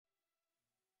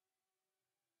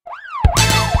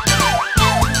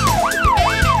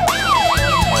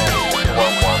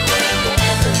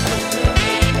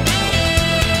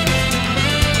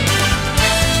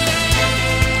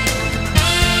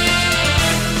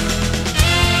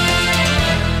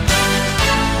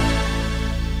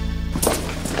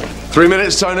3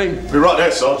 minutes, Tony. Be right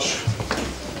there, Sarge.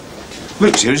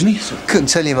 Luke's here, isn't he? Couldn't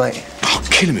tell you, mate. Oh,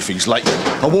 kill him if he's late.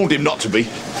 I warned him not to be.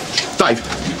 Dave,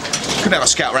 couldn't have a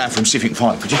scout round for him, see if he can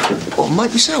find him, could you? What,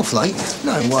 make yourself late?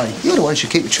 No way. You're the one who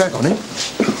should keep a track on him.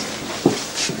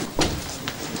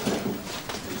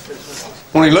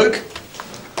 Morning, Luke.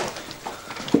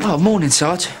 Oh, morning,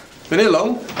 Sarge. Been here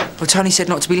long? Well, Tony said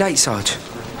not to be late, Sarge.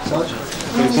 Sarge?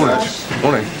 Morning.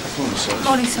 Morning.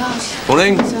 Morning, Sarge.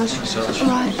 Morning. Sarge. All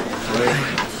right.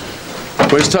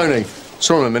 Where's Tony?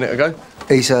 Saw him a minute ago.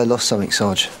 He's lost something,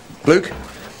 Sarge. Luke?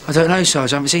 I don't know,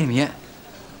 Sarge. I haven't seen him yet.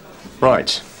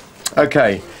 Right.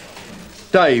 OK.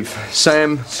 Dave,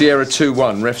 Sam, Sierra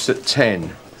 2-1, refs at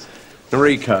 10.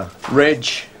 Norika, Reg,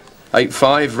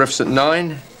 8-5, refs at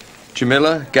 9.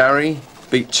 Jamilla, Gary,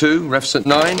 Beech 2, refs at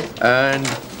 9. And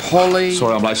Polly...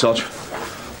 Sorry I'm late, Sarge.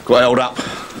 Got held up.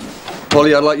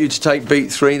 Polly, I'd like you to take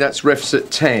Beat 3, that's refs at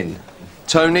 10.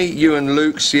 Tony, you and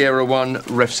Luke, Sierra 1,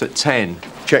 refs at 10.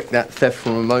 Check that theft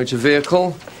from a motor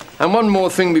vehicle. And one more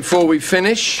thing before we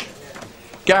finish.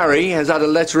 Gary has had a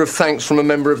letter of thanks from a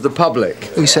member of the public.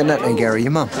 Who sent that then, Gary?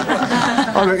 Your mum?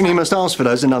 I reckon he must ask for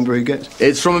those, the number he gets.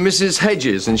 It's from a Mrs.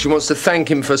 Hedges, and she wants to thank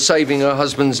him for saving her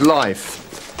husband's life.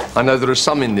 I know there are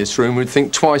some in this room who'd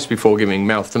think twice before giving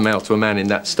mouth-to-mouth to a man in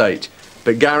that state.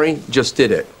 But Gary just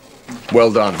did it.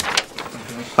 Well done.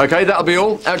 OK, that'll be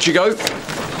all. Out you go.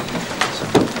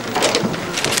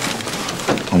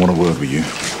 I want a word with you.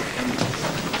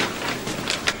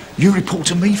 You report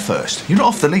to me first. You're not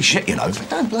off the leash yet, you know.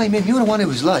 Don't blame him. You're the one who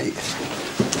was late.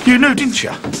 You knew, didn't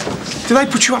you? Did they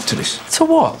put you up to this? To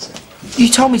what? You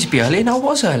told me to be early, and I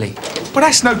was early. But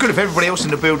that's no good if everybody else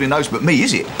in the building knows but me,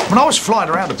 is it? When I was flying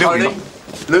around the building... Tony,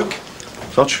 Luke,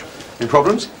 Sarge? any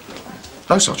problems?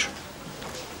 No, Sarge.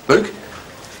 Luke?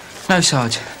 No,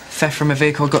 Sarge. Theft from a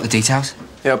vehicle, got the details.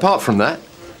 Yeah, apart from that,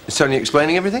 is Tony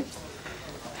explaining everything?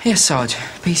 Yes, Sarge.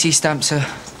 PC Stamp's a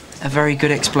very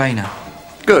good explainer.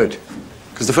 Good.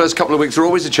 Because the first couple of weeks are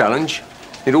always a challenge.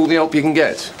 Need all the help you can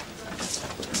get.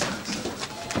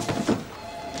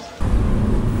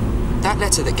 That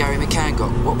letter that Gary McCann got,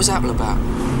 what was that all about?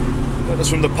 Letters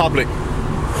from the public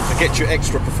to get you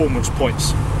extra performance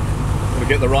points. To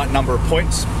get the right number of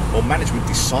points, or management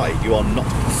decide you are not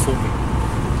performing.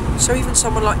 So even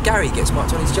someone like Gary gets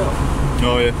marked on his job?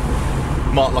 Oh, yeah.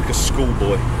 Marked like a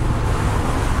schoolboy.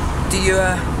 Do you,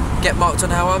 get marked on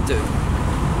how I'm doing?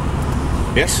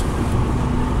 Yes?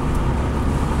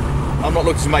 I'm not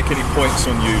looking to make any points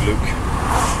on you, Luke.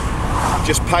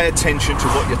 Just pay attention to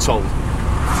what you're told.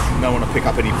 You don't want to pick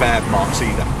up any bad marks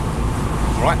either.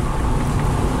 All right?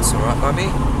 That's all right by me.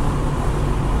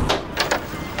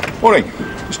 Morning.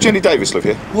 Does Jenny Davis live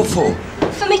here? What for?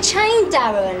 For me chain,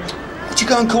 Darren. What'd you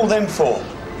go and call them for?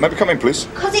 Maybe come in, please.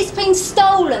 Because it's been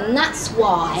stolen, that's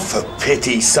why. For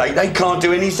pity's sake, they can't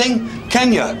do anything,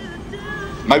 can you?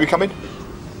 Maybe come in.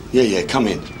 Yeah, come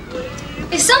in.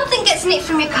 If something gets nicked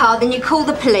from your car, then you call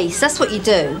the police. That's what you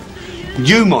do.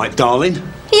 You might, darling.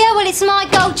 Yeah, well, it's my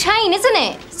gold chain, isn't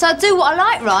it? So I do what I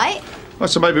like, right? Well,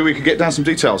 so maybe we could get down some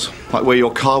details. Like where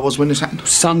your car was when this happened.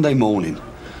 Sunday morning.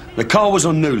 The car was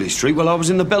on Newley Street while I was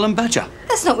in the Bell and Badger.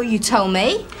 That's not what you told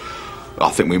me. I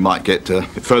think we might get a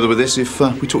bit further with this if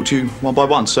we talk to you one by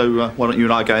one. So why don't you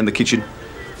and I go in the kitchen?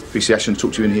 PC Ashton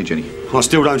talk to you in here, Jenny. I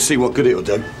still don't see what good it'll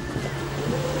do.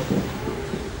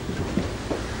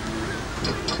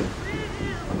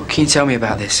 What can you tell me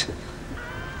about this?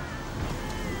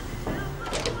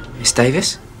 Miss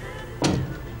Davis?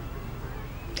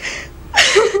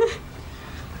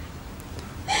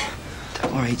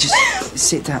 Don't worry, just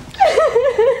sit down.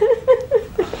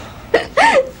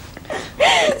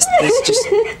 Let's just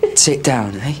sit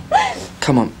down, eh?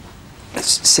 Come on.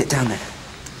 Let's sit down there.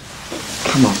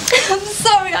 Come on. I'm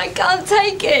sorry, I can't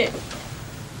take it.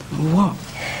 What?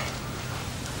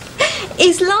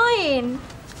 He's lying.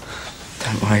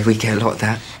 Don't worry, we get a lot of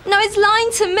that. No, he's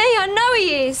lying to me. I know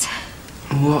he is.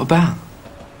 What about?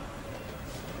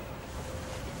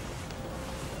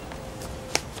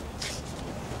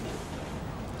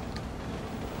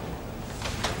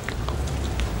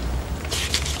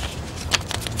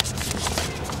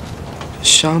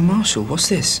 Sean Marshall, what's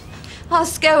this?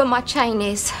 Ask her where my chain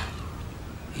is.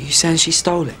 Are you saying she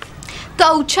stole it?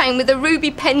 Gold chain with a ruby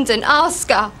pendant. Ask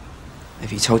her.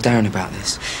 Have you told Darren about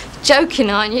this? Joking,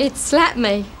 aren't you? He'd slap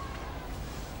me.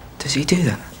 Does he do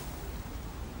that?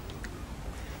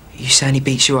 Are you saying he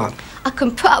beats you up? I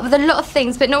can put up with a lot of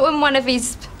things, but not when one of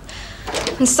his...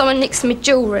 and someone nicks me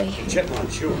jewellery. Check my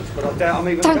insurance, but I doubt I'm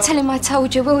even... Don't tell him I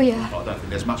told you, will you? I don't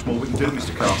think there's much more we can do,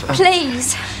 Mr. Carter.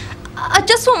 Please. I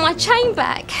just want my chain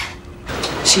back.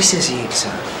 She says he hits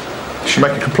her. She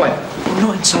make a complaint?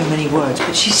 Not in so many words,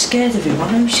 but she's scared of him.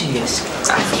 I know she is.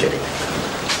 Actually.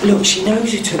 Look, she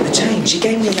knows who took the chain. She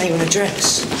gave me a name and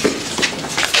address.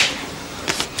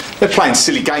 They're playing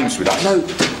silly games with us. No,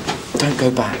 don't go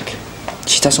back.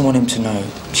 She doesn't want him to know.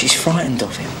 She's frightened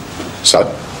of him. So?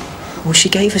 Well, she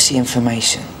gave us the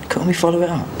information. Couldn't we follow it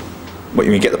up? What,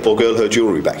 you mean get the poor girl her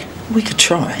jewellery back? We could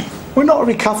try. We're not a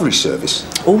recovery service.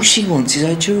 All she wants is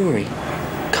her jewellery.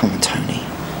 Come on, Tony.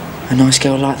 A nice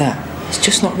girl like that. It's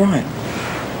just not right.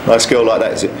 Nice girl like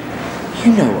that, is it?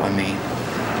 You know what I mean.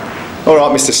 All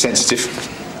right, Mr. Sensitive.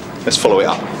 Let's follow it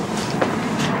up.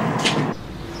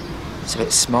 It's a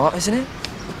bit smart, isn't it?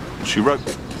 She wrote.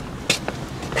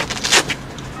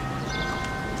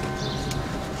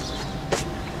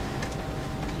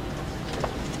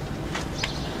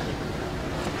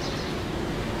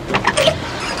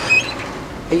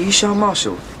 Are you Sean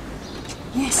Marshall?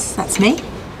 Yes, that's me.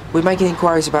 We're making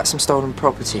inquiries about some stolen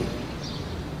property.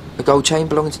 A gold chain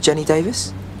belonging to Jenny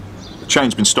Davis? The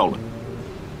chain's been stolen.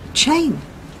 Chain?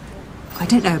 I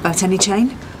don't know about any chain.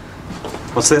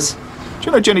 What's this? Do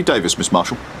you know Jenny Davis, Miss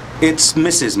Marshall? It's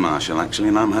Mrs. Marshall, actually,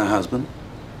 and I'm her husband.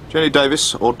 Jenny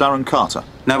Davis or Darren Carter?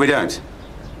 No, we don't.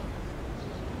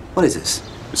 What is this?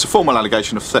 It's a formal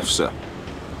allegation of theft, sir.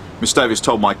 Miss Davis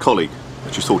told my colleague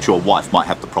that you thought your wife might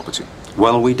have the property.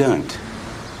 Well, we don't.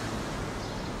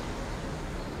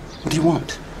 What do you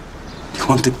want? You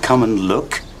want to come and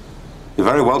look? You're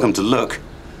very welcome to look.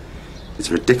 It's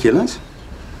ridiculous,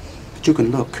 but you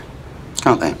can look,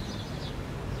 can't they?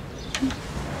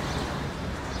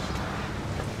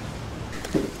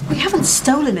 We haven't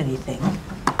stolen anything.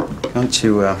 Can't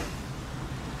you,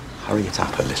 hurry it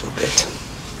up a little bit?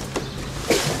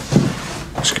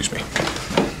 Excuse me.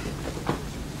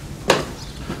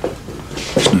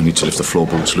 There's no need to lift the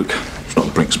floorboards, Luke. It's not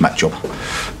a Brink's mat job.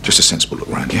 Just a sensible look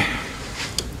round, yeah?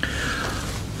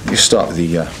 You start with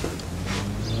the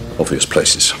obvious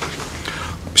places.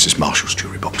 Mrs. Marshall's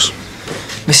jewellery box.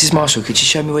 Mrs. Marshall, could you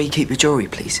show me where you keep your jewellery,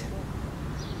 please?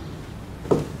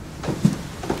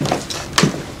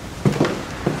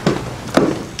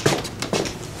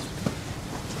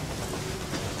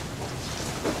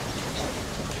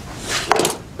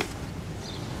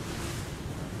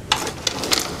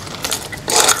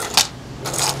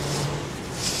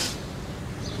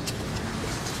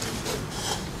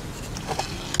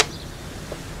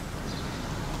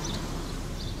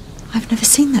 I've never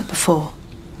seen that before.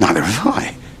 Neither have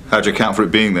I. How'd you account for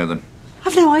it being there, then?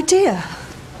 I've no idea.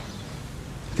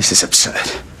 This is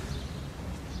absurd.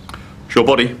 It's your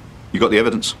body. You got the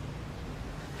evidence.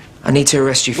 I need to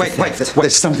arrest you for Wait, theft.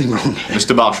 there's something wrong here.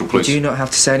 Mr. Marshall, please. Do you not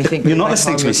have to say anything? You're not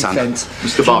listening to me, son.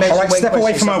 Mr. Marshall. All right, step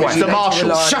away from my wife. Mr.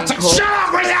 Marshall, shut up! Shut up,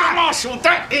 Mr. Marshall!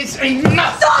 That is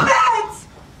enough! Stop it!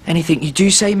 Anything you do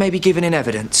say may be given in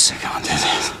evidence. I can't do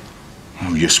this.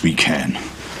 Oh, yes, we can.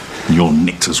 And you're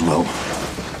nicked as well.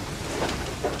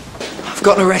 I've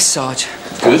got an arrest, Sarge.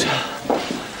 Good.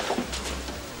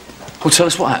 Well, tell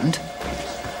us what happened.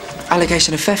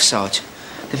 Allegation of theft, Sarge.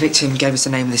 The victim gave us the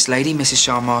name of this lady, Mrs.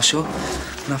 Sean Marshall,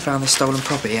 and I found the stolen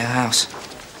property at her house.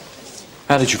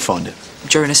 How did you find it?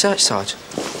 During a search, Sarge.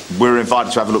 We're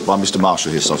invited to have a look by Mr.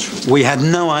 Marshall here, Sarge. We had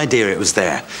no idea it was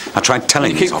there. I tried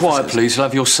telling You these keep quiet, officers. please. You'll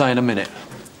have your say in a minute.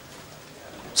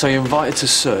 So you're invited to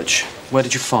search. Where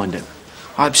did you find it?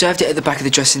 I observed it at the back of the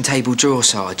dressing table drawer,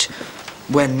 Sarge,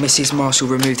 when Mrs. Marshall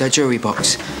removed her jewellery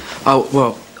box. Oh,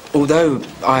 well, although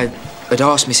I had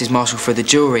asked Mrs. Marshall for the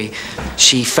jewellery,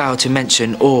 she failed to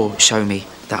mention or show me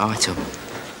that item.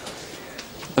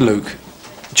 Luke,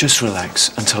 just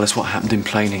relax and tell us what happened in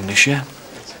plain English, yeah?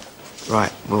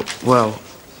 Right, well,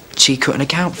 she couldn't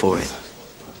account for it.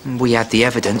 We had the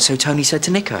evidence, so Tony said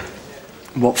to nick her.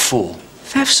 What for?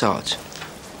 Theft, Sarge.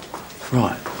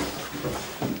 Right.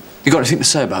 You got anything to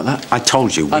say about that? I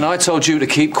told you. And I told you to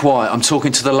keep quiet. I'm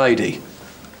talking to the lady.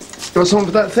 Got something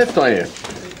for that theft, are you?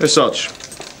 Yes, Sarge.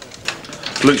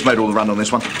 Luke's made all the run on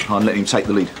this one. I'm letting him take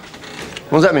the lead.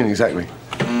 What does that mean exactly?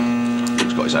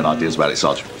 Luke's got his own ideas about it,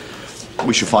 Sarge.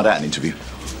 We should find out in an interview.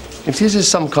 If this is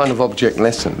some kind of object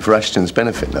lesson for Ashton's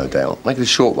benefit, no doubt, make it a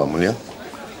short one, will you?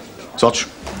 Sarge?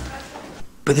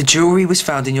 But the jewellery was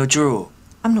found in your drawer.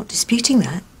 I'm not disputing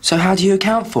that. So how do you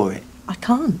account for it? I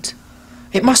can't.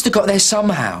 It must have got there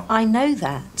somehow. I know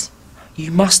that.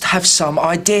 You must have some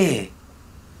idea.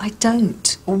 I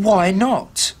don't. Well, why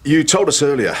not? You told us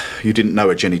earlier you didn't know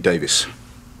a Jenny Davis.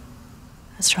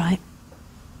 That's right.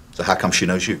 So how come she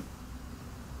knows you?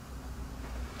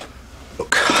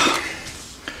 Look,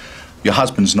 your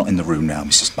husband's not in the room now,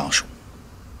 Mrs. Marshall.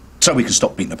 So we can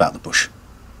stop beating about the bush.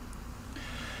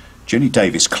 Jenny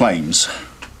Davis claims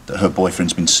that her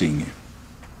boyfriend's been seeing you.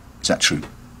 Is that true?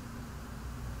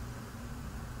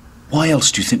 Why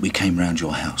else do you think we came round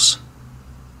your house?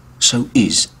 So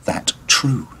is that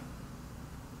true?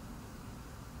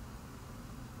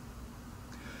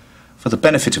 For the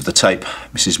benefit of the tape,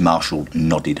 Mrs. Marshall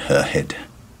nodded her head.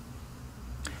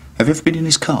 Have you ever been in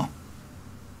his car?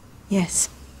 Yes.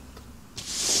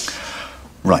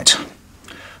 Right.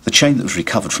 The chain that was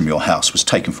recovered from your house was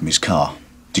taken from his car.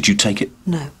 Did you take it?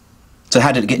 No. So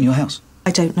how did it get in your house?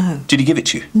 I don't know. Did he give it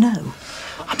to you? No.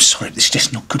 I'm sorry, this is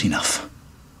just not good enough.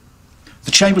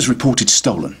 The chain was reported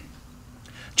stolen.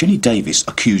 Jenny Davis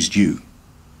accused you,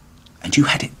 and you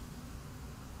had it.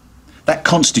 That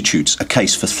constitutes a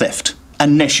case for theft,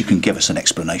 unless you can give us an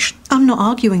explanation. I'm not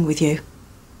arguing with you.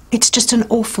 It's just an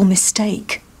awful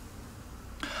mistake.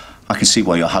 I can see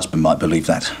why your husband might believe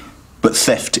that. But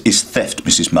theft is theft,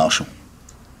 Mrs. Marshall.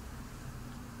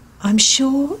 I'm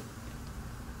sure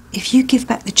if you give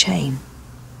back the chain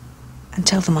and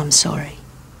tell them I'm sorry,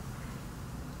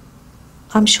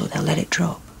 I'm sure they'll let it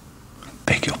drop.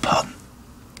 Beg your pardon?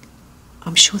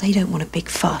 I'm sure they don't want a big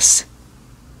fuss.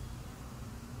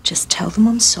 Just tell them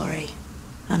I'm sorry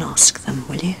and ask them,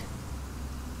 will you?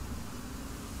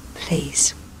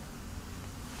 Please.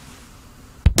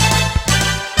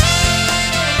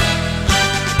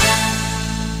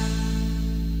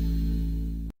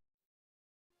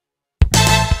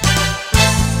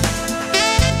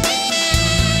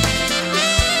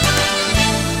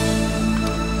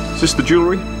 Is this the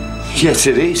jewellery? Yes,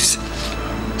 it is.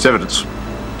 It's evidence.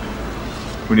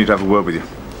 We need to have a word with you.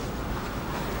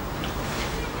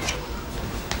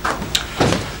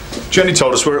 Jenny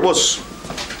told us where it was.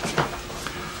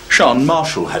 Sean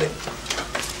Marshall had it.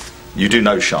 You do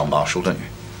know Sean Marshall, don't you?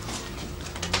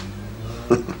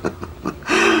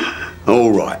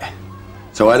 All right.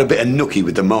 So I had a bit of nookie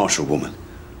with the Marshall woman.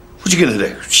 What are you going to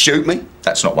do? Shoot me?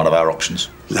 That's not one of our options.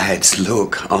 Lads,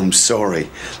 look, I'm sorry.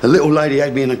 The little lady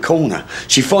had me in a corner.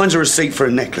 She finds a receipt for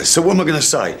a necklace, so what am I going to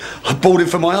say? I bought it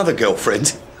for my other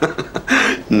girlfriend.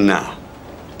 No.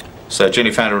 So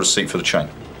Jenny found a receipt for the chain?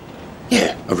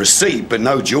 Yeah, a receipt, but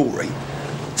no jewellery.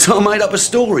 So I made up a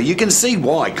story. You can see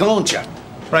why, can't you?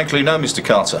 Frankly, no, Mr.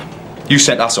 Carter. You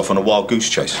sent us off on a wild goose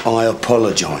chase. I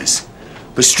apologise.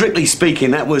 But strictly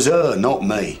speaking, that was her, not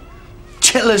me.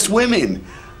 Jealous women.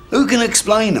 Who can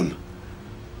explain them?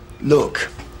 Look,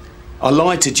 I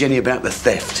lied to Jenny about the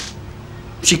theft.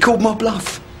 She called my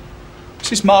bluff.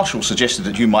 Mrs. Marshall suggested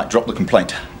that you might drop the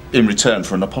complaint in return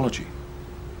for an apology.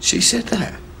 She said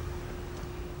that?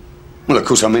 Well, of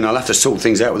course, I mean, I'll have to sort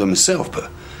things out with her myself, but...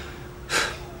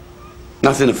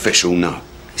 nothing official, no.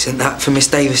 Isn't that for Miss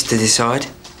Davis to decide?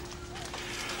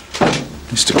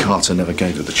 Mr. Carter never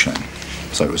gave her the chain,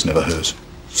 so it was never hers.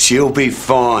 She'll be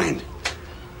fine.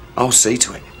 I'll see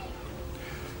to it.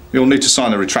 You'll need to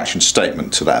sign a retraction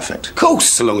statement to that effect. Of course,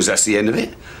 so long as that's the end of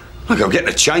it. I'll go get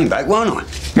the chain back, won't I?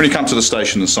 When you come to the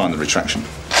station and sign the retraction.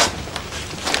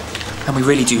 And we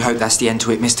really do hope that's the end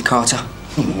to it, Mr. Carter.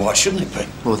 Well, why shouldn't it be?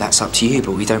 Well, that's up to you,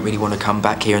 but we don't really want to come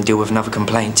back here and deal with another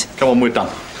complaint. Come on, we're done.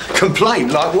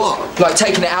 Complaint? Like what? Like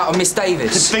taking it out on Miss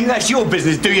Davis. I think that's your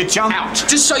business, do you, chump? Out!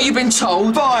 Just so you've been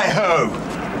told. By who?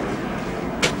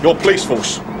 Your police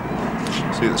force.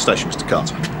 See you at the station, Mr.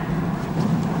 Carter.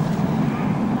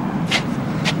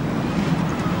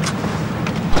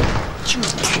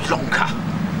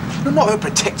 Plonker. You're not her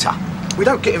protector. We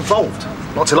don't get involved.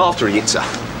 Not till after he hits her.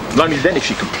 And only then if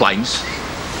she complains.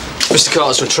 Mr.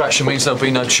 Carter's retraction means there'll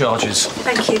be no charges.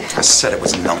 Thank you. I said it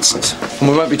was nonsense. And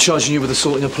we won't be charging you with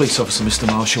assaulting a police officer, Mr.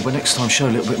 Marshall, but next time show a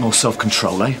little bit more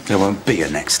self-control, eh? There won't be a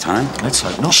next time. Let's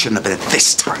hope not. Shouldn't have been a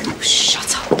this time.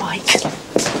 Shut up, Mike.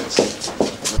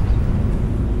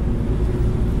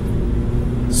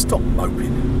 Stop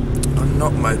moping. I'm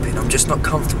not moping, I'm just not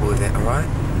comfortable with it, all right?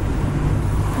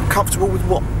 Comfortable with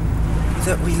what?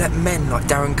 That we let men like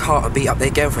Darren Carter beat up their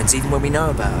girlfriends even when we know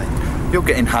about it. You're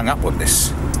getting hung up on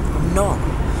this. I'm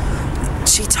not.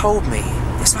 She told me.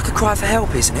 It's like a cry for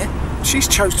help, isn't it? She's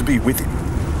chose to be with him.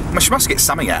 I mean, she must get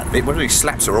something out of it, whether he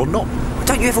slaps her or not. Well,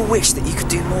 don't you ever wish that you could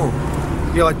do more?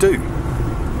 Yeah, I do.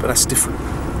 But that's different.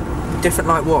 Different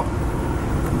like what?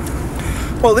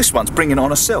 Well, this one's bringing it on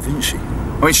herself, isn't she?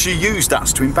 I mean, she used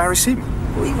us to embarrass him.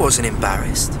 Well, he wasn't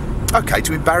embarrassed. OK,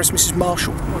 to embarrass Mrs.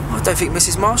 Marshall. Well, I don't think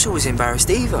Mrs. Marshall was embarrassed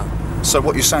either. So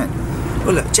what you're saying?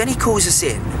 Well, look, Jenny calls us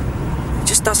in. It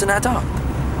just doesn't add up.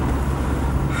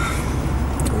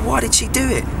 Why did she do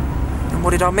it? And what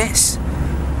did I miss?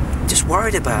 Just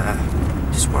worried about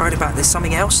her. Just worried about there's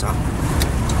something else up.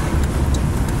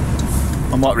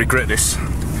 I might regret this,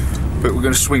 but we're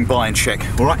going to swing by and check,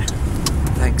 all right?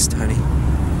 Thanks, Tony.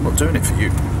 I'm not doing it for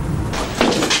you.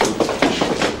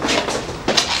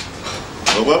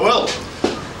 Well.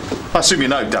 I assume you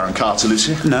know Darren Carter lives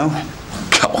here? No.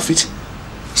 Come come off it.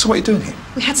 So what are you doing here?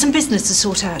 We had some business to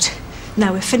sort out.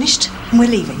 Now we're finished and we're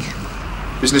leaving.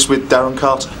 Business with Darren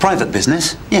Carter? Private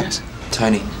business, yes.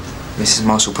 Tony, Mrs.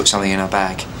 Marshall put something in her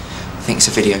bag. I think it's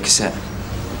a video cassette.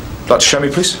 Like to show me,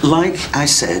 please? Like I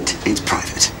said, it's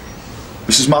private.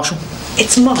 Mrs. Marshall?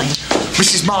 It's mine.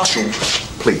 Mrs. Marshall,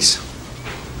 please.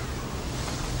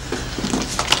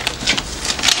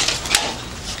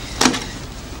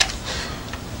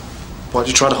 Why did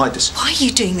you try to hide this? Why are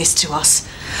you doing this to us?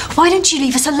 Why don't you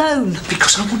leave us alone?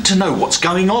 Because I want to know what's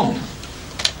going on.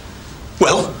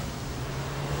 Well?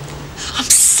 I'm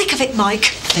sick of it,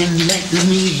 Mike. Then let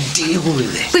me deal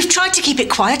with it. We've tried to keep it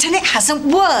quiet and it hasn't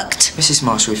worked. Mrs.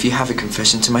 Marshall, if you have a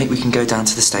confession to make, we can go down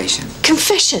to the station.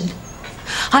 Confession?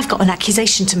 I've got an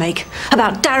accusation to make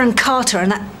about Darren Carter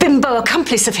and that bimbo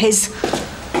accomplice of his.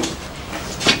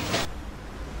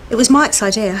 It was Mike's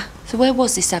idea. So where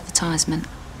was this advertisement?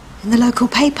 In the local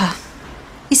paper.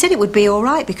 He said it would be all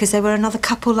right because they were another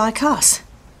couple like us.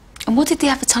 And what did the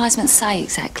advertisement say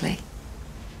exactly?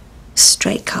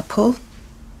 Straight couple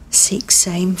seek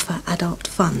same for adult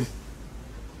fun.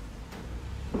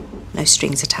 No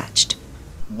strings attached.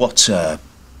 What,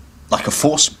 like a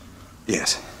foursome?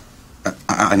 Yes.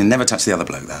 I never touched the other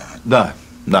bloke, though.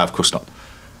 No, of course not.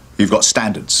 You've got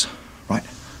standards, right?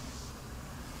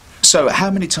 So, how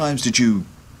many times did you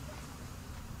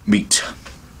meet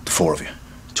the four of you?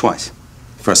 Twice.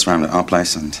 First round at our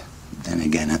place and then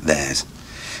again at theirs.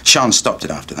 Sian stopped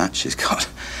it after that. She's got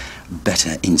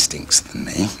better instincts than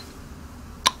me.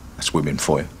 That's women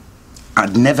for you.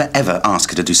 I'd never, ever ask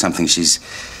her to do something she's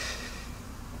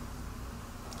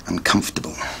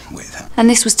uncomfortable with. And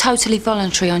this was totally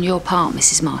voluntary on your part,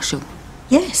 Mrs. Marshall?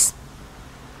 Yes.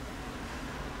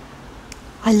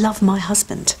 I love my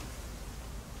husband.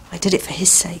 I did it for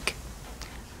his sake.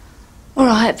 All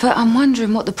right, but I'm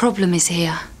wondering what the problem is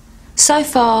here. So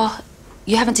far,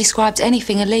 you haven't described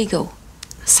anything illegal.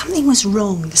 Something was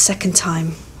wrong the second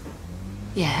time.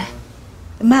 Yeah?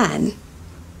 The man,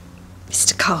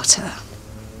 Mr. Carter,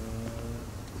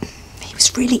 he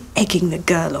was really egging the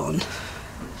girl on.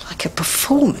 Like a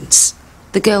performance.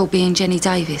 The girl being Jenny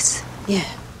Davis?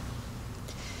 Yeah.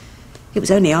 It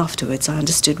was only afterwards I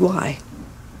understood why.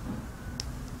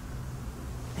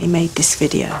 They made this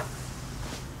video.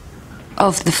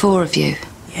 Of the four of you?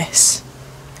 Yes.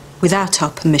 Without our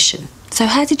permission. So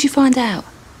how did you find out?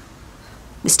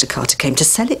 Mr. Carter came to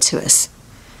sell it to us.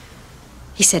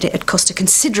 He said it had cost a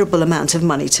considerable amount of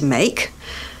money to make,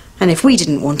 and if we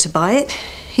didn't want to buy it,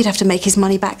 he'd have to make his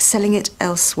money back selling it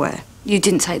elsewhere. You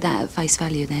didn't take that at face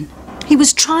value then? He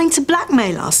was trying to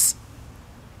blackmail us.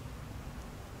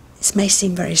 This may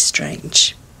seem very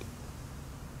strange.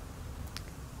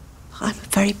 I'm a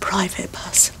very private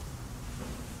person.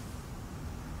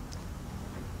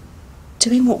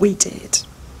 Doing what we did,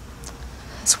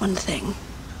 that's one thing.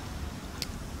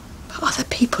 But other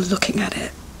people looking at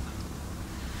it.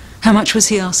 How much was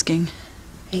he asking?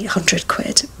 800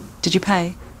 quid. Did you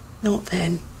pay? Not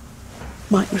then.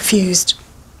 Mike refused.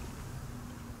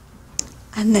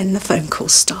 And then the phone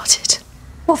calls started.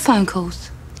 What phone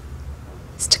calls?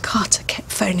 Mr. Carter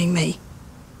kept phoning me.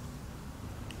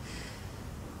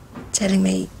 Telling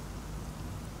me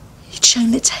he'd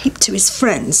shown the tape to his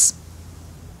friends.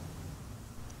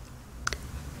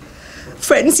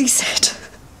 Friends, he said,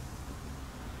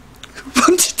 who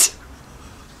wanted to.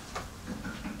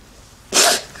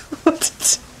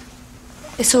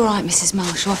 It's all right, Mrs.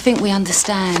 Marshall. I think we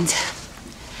understand.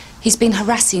 He's been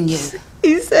harassing you.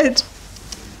 He said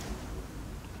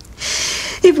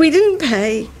if we didn't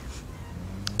pay,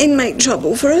 he'd make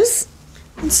trouble for us.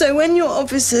 And so when your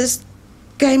officers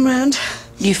came round...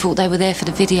 You thought they were there for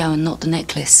the video and not the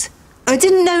necklace? I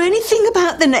didn't know anything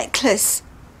about the necklace.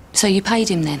 So you paid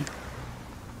him then?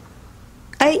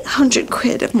 800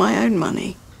 quid of my own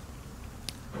money.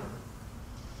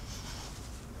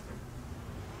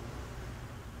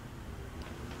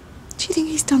 Do you think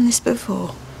he's done this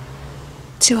before?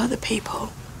 To other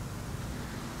people?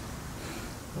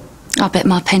 I bet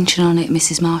my pension on it,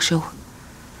 Mrs. Marshall.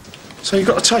 So you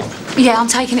got a tape? Yeah, I'm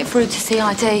taking it through to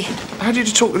CID. How did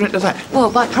you talk her into that?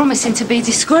 Well, by promising to be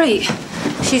discreet.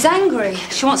 She's angry.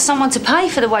 She wants someone to pay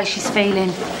for the way she's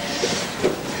feeling.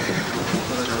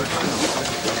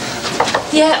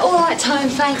 Yeah, all right, Tone,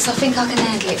 thanks. I think I can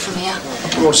handle it from here.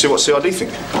 We want to see what CID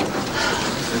think.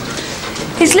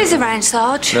 Is Liz around,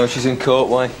 Sarge? No, she's in court.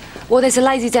 Why? Well, there's a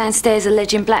lady downstairs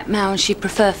alleging blackmail and she'd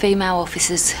prefer female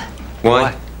officers.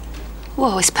 Why?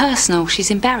 Well, it's personal.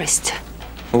 She's embarrassed.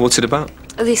 Well, what's it about?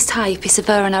 This tape is of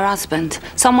her and her husband.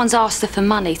 Someone's asked her for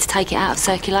money to take it out of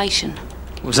circulation.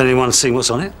 Was anyone seen what's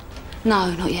on it?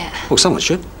 No, not yet. Well, someone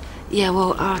should. Yeah,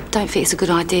 well, I don't think it's a good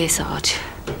idea, Sarge.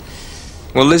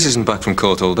 Well, Liz isn't back from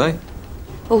court all day.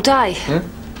 All day? Yeah.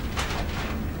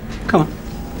 Come on.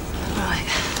 Right.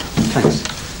 Thanks.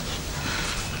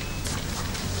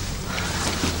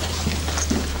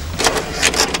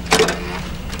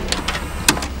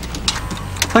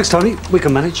 Thanks, Tony. We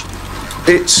can manage.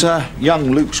 It's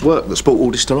young Luke's work that's brought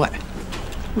all this to light.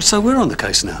 Well, so we're on the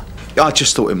case now. I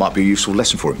just thought it might be a useful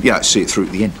lesson for him. Yeah, see it through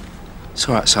at the end. It's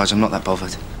all right, Sarge. I'm not that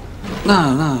bothered.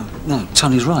 No.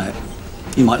 Tony's right.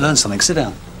 You might learn something. Sit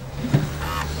down.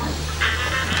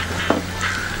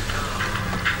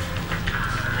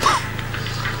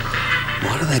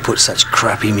 Why do they put such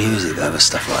crappy music over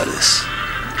stuff like this?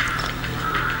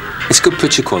 It's good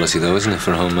picture quality, though, isn't it,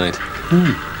 for a homemade?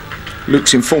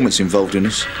 Luke's informant's involved in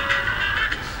this.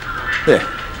 There.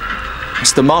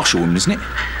 That's the Marshall woman, isn't it?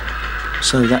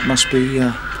 So that must be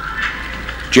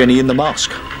Jenny in the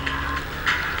mask.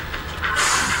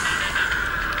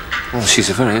 Well, she's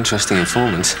a very interesting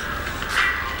informant.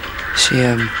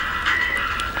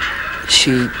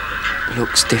 She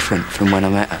looks different from when I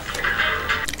met her.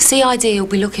 CID will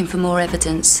be looking for more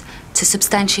evidence to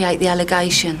substantiate the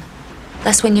allegation.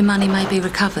 That's when your money may be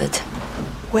recovered.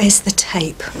 Where's the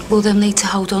tape? Well, they'll need to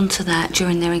hold on to that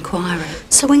during their inquiry.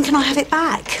 So when can I have it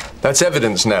back? That's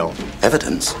evidence now.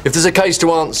 Evidence? If there's a case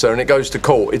to answer and it goes to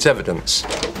court, it's evidence.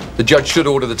 The judge should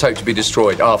order the tape to be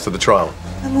destroyed after the trial.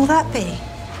 When will that be?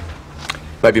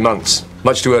 Maybe months.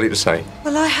 Much too early to say.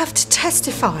 Will I have to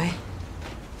testify?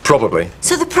 Probably.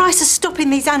 So the price of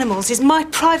stopping these animals is my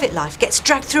private life gets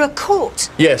dragged through a court?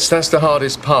 Yes, that's the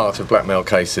hardest part of blackmail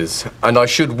cases. And I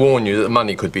should warn you that the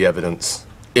money could be evidence,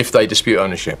 if they dispute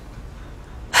ownership.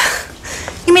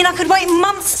 You mean I could wait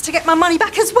months to get my money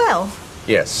back as well?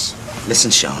 Yes. Listen,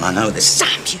 Sean, I know this.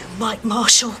 Damn you, Mike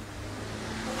Marshall.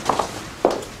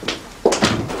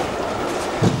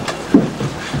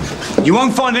 You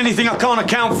won't find anything I can't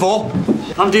account for.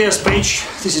 I'm DS Beech.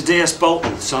 This is DS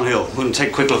Boulton, Sun Hill. We're going to take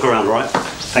a quick look around, all right?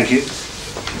 Thank you.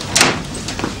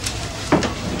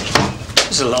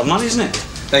 This is a lot of money, isn't it?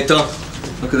 Hey, Don,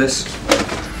 look at this.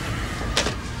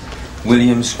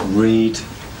 Williams, Reed,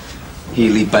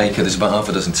 Healy, Baker. There's about half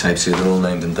a dozen tapes here. They're all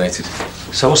named and dated.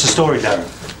 So what's the story, Darren?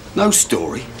 No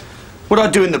story. What I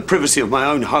do in the privacy of my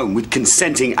own home with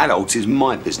consenting adults is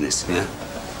my business. Yeah?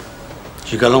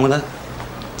 Did you go along with that?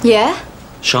 Yeah?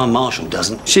 Sean Marshall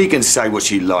doesn't. She can say what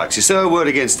she likes. It's her word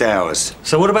against ours.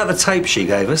 So what about the tape she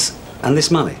gave us and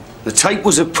this money? The tape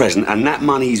was a present and that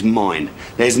money's mine.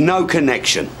 There's no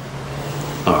connection.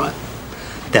 All right.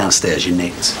 Downstairs, you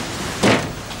nicked.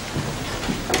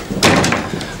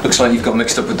 Looks like you've got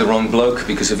mixed up with the wrong bloke,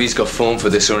 because if he's got form for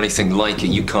this or anything like it,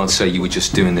 you can't say you were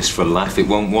just doing this for a laugh. It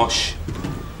won't wash.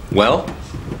 Well?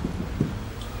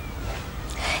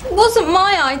 It wasn't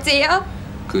my idea.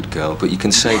 Good girl, but you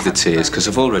can save the tears, because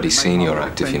I've already seen your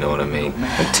act, if you know what I mean.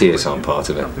 And tears aren't part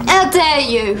of it. How dare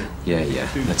you? Yeah.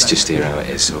 Let's just hear how it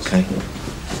is, OK?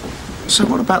 So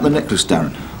what about the necklace,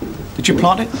 Darren? Did you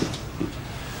plant it?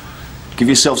 Give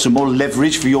yourself some more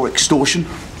leverage for your extortion?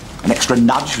 An extra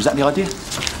nudge? Was that the idea?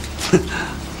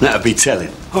 That'd be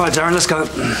telling. All right, Darren, let's go.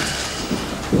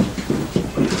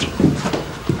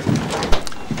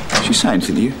 Did she say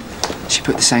anything to you? She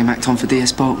put the same act on for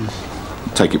DS Boulton.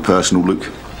 Take it personal, Luke.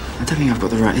 I don't think I've got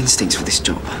the right instincts for this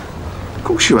job. Of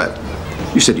course you had.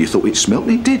 You said you thought it smelt,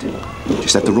 and it did. You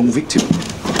just had the wrong victim.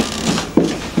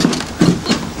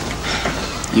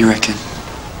 You reckon?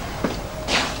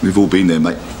 We've all been there,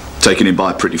 mate. Taken in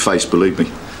by a pretty face, believe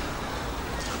me.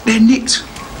 They're nicked.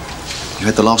 You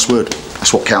had the last word.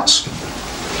 That's what counts.